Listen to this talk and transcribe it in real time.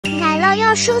姥又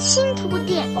要收新徒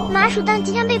弟，麻薯蛋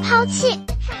即将被抛弃。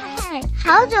嗨，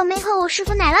好久没和我师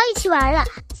傅奶酪一起玩了，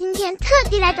今天特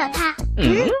地来找他。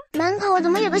门口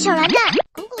怎么有个小蓝蛋，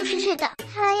狗狗祟祟的，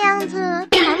看样子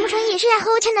难不成也是来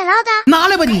和我抢奶酪的？拿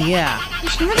来吧你！你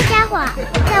什么个家伙啊，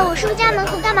在我师傅家门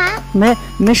口干嘛？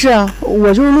没事啊，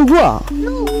我就是路过。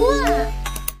路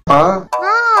过啊？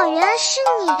哦，原来是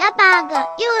你呀 ，bug，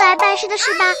 又来办事的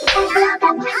是吧？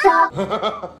赶快走！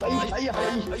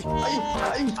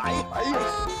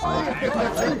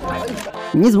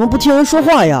你怎么不听人说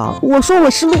话呀？我说我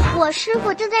是路，我师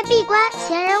傅正在闭关，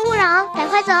闲人勿扰，赶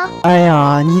快走！哎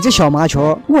呀，你这小麻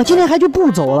球，我今天还就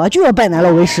不走了，就要拜奶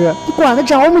酪为师，你管得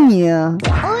着吗你？哦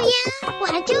耶，我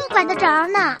还真管得着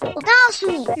呢！我告诉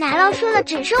你，奶酪说了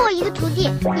只收我一个徒弟，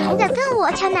你还敢跟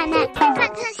我抢奶奶？看看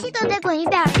戏都得滚一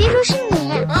边，别说是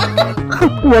你。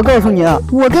哼，我告诉你啊，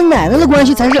我跟奶奶的关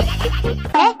系才是……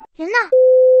哎，人呢？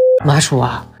麻薯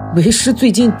啊，为师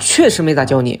最近确实没咋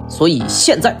教你，所以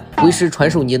现在为师传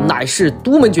授你乃氏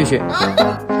独门绝学。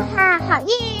哈，好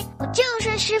耶！我就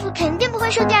说师傅肯定不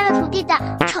会收第二个徒弟的，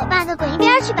丑 bug 滚一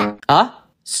边去吧！啊？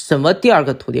什么第二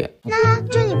个徒弟？那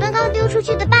就你刚刚丢出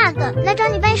去的 bug 来找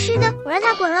你拜师的，我让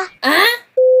他滚了。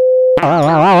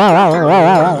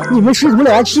你们师徒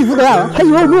俩欺负的，还以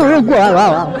为没有人管。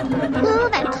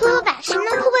磕吧，谁能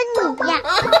磕过你呀？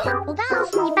我告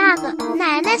诉你 bug，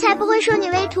 奶奶才不会收你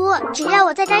为徒，只要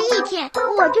我在这一天，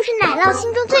我就是奶酪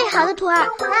心中最好的徒儿。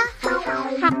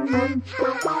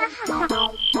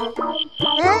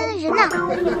人呢？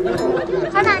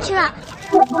跑哪去了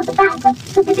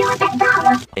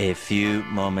？A few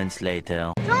moments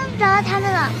later， 终于找到他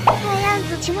们了，看样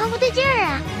子情况不对劲儿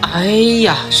啊！哎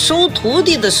呀，收徒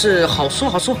弟的事好说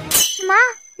好说。什么？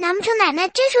难不成奶奶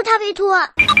真收他为徒？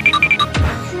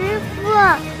师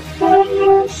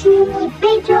傅，是你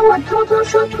背着我偷偷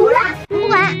收徒了？不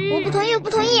管，我不同意，我不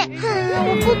同意，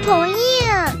我不同意。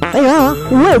哎呀，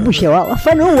我也不学了，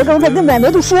反正我刚才跟奶奶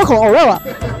都说好了。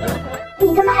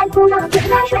你他妈还不让我跟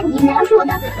他说你奶酪说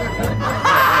的？